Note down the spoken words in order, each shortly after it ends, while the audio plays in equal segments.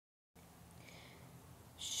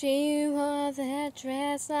She wore that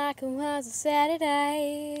dress like it was a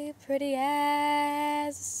Saturday, pretty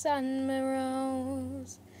as the summer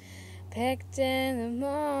rose. Picked in the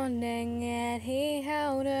morning and he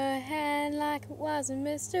held her hand like it was a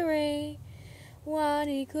mystery, one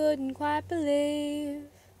he couldn't quite believe.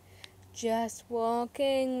 Just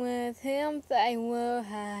walking with him they were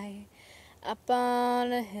high up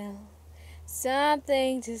on a hill,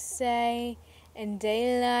 something to say and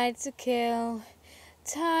daylight to kill.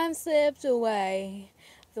 Time slipped away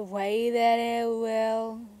the way that it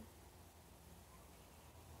will.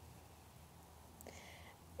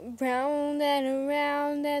 Round and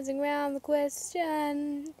around, dancing round the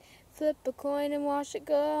question. Flip a coin and watch it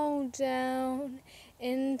go down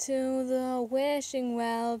into the wishing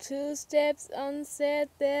well. 2 steps unsaid,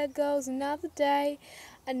 there goes another day,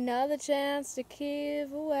 another chance to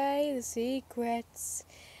give away the secrets,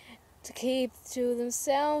 to keep to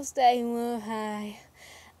themselves. They were high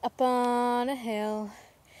up on a hill,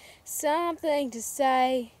 something to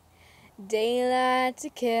say, daylight to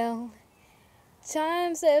kill.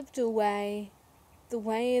 Time slipped away the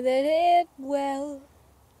way that it will.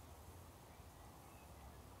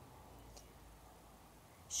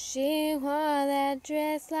 She wore that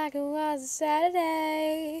dress like it was a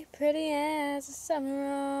Saturday, pretty as a summer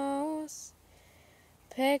rose.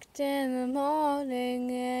 Picked in the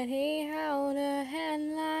morning and he held her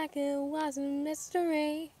hand like it was a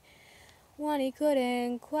mystery, one he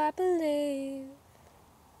couldn't quite believe.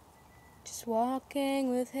 Just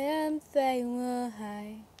walking with him they were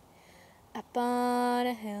high up on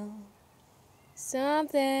a hill,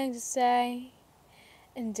 something to say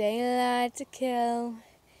and daylight to kill.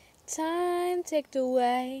 Time ticked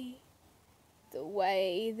away the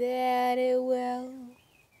way that it will.